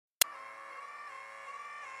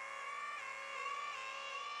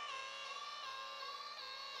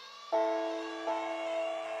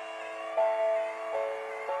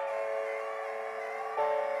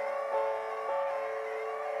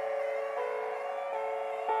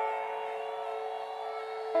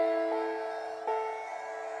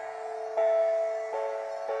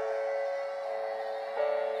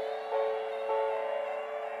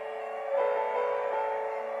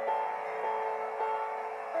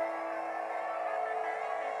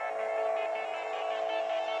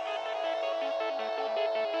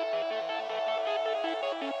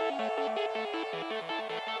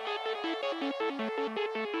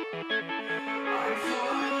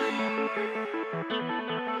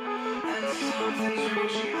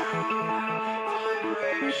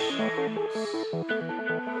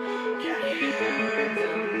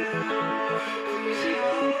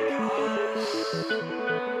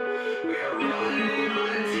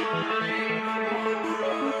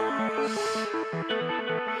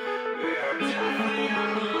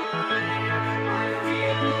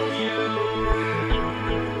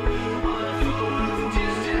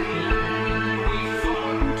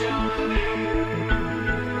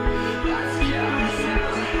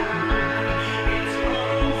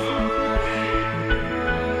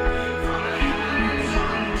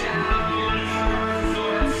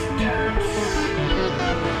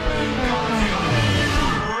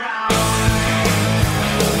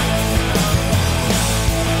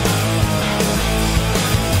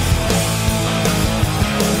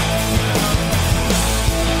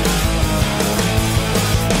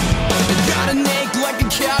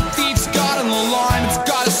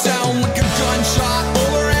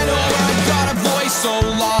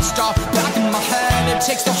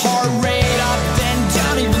Takes the heart rate up, then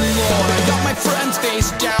down even lower. I got my friends face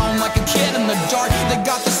down like a kid in the dark. They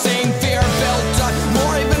got the same fear built up,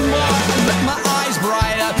 more even more. I let my eyes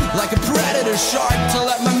bright up like a predator shark to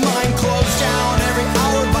let my mind close down every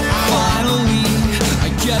hour by hour. Finally, I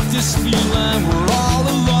get this feeling we're all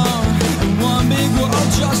alone in one big world,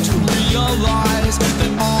 just to realize that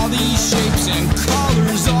all these shapes and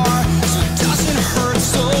colors are, so it doesn't hurt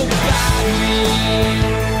so badly.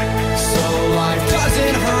 So life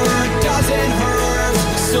doesn't hurt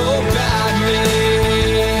so badly.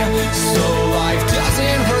 So life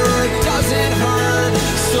doesn't hurt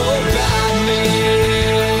so badly.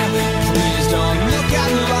 Please don't look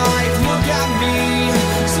at life, look at me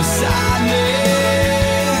so sadly.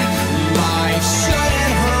 Life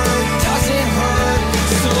shouldn't hurt, doesn't hurt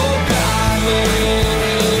so badly.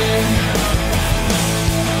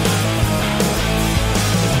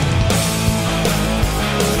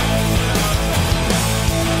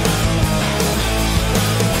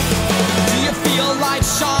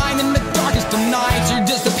 Shine in the darkest of nights, or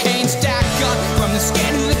does the pain stack up from the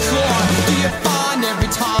skin to the core? Do you find every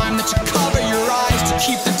time that you cover your eyes to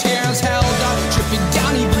keep the tears held up, tripping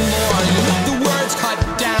down even more? You let the words cut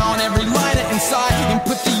down every light inside and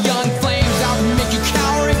put the young flames out and make you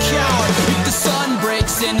cower and cower. If the sun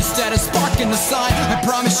breaks in instead of sparking the sign, I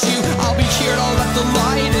promise you I'll be here to let the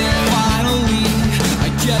light in. Finally, I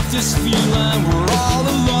get this feeling we're all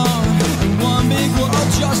alone in one big world,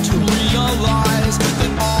 just to realize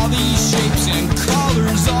that all these shapes and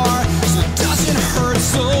colors are, so it doesn't hurt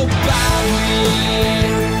so badly.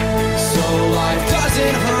 So life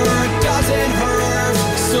doesn't hurt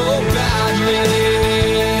so badly.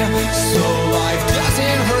 So life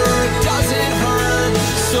doesn't hurt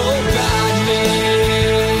so badly.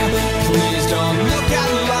 Please don't look at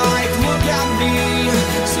life, look at me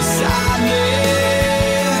so sadly.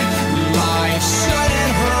 Life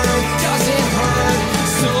shouldn't hurt, doesn't hurt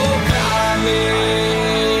so badly.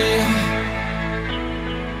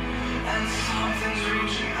 And something's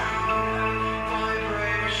reaching out,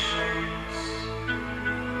 vibrations.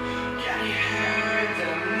 Can you hear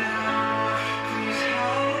them now? Please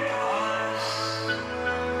help us.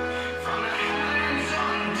 From the heavens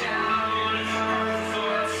on down, our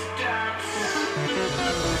footsteps.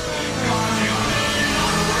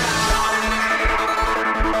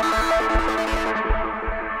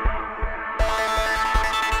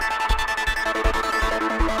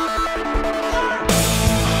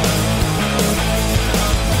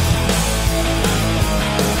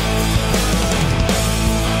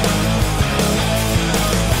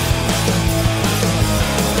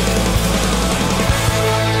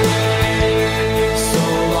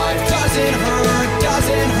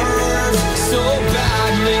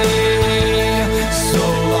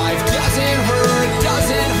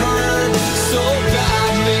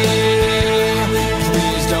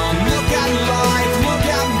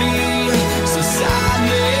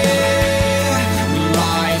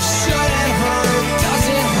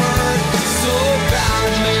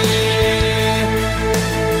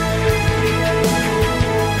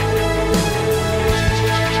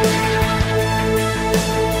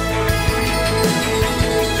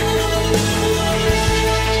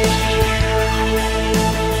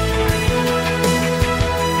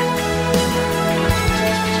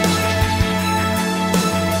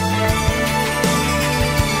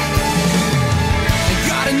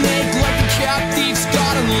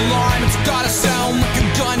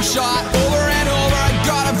 gunshot over and over. I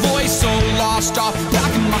got a voice so lost off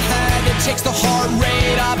back in my head. It takes the heart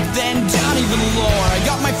rate up, then down even lower. I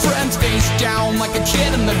got my friends face down like a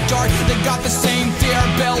kid in the dark. They got the same fear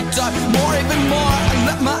built up, more even more. I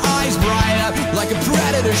let my eyes bright up like like a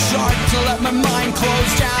predator shark to let my mind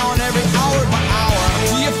close down every hour by hour.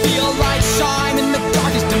 Do you feel light shine in the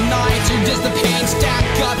darkest of nights, or does the pain stack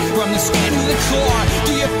up from the skin to the core?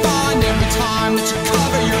 Do you find every time that you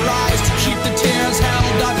cover your eyes to keep the tears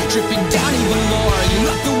held up, dripping down even more? You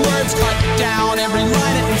let the words cut down every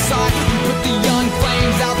line inside, you put the young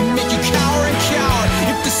flames out and make you cower and cower.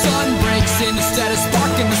 If the sun breaks in instead of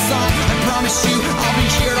sparking the sun, I promise you I'll be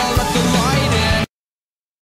here all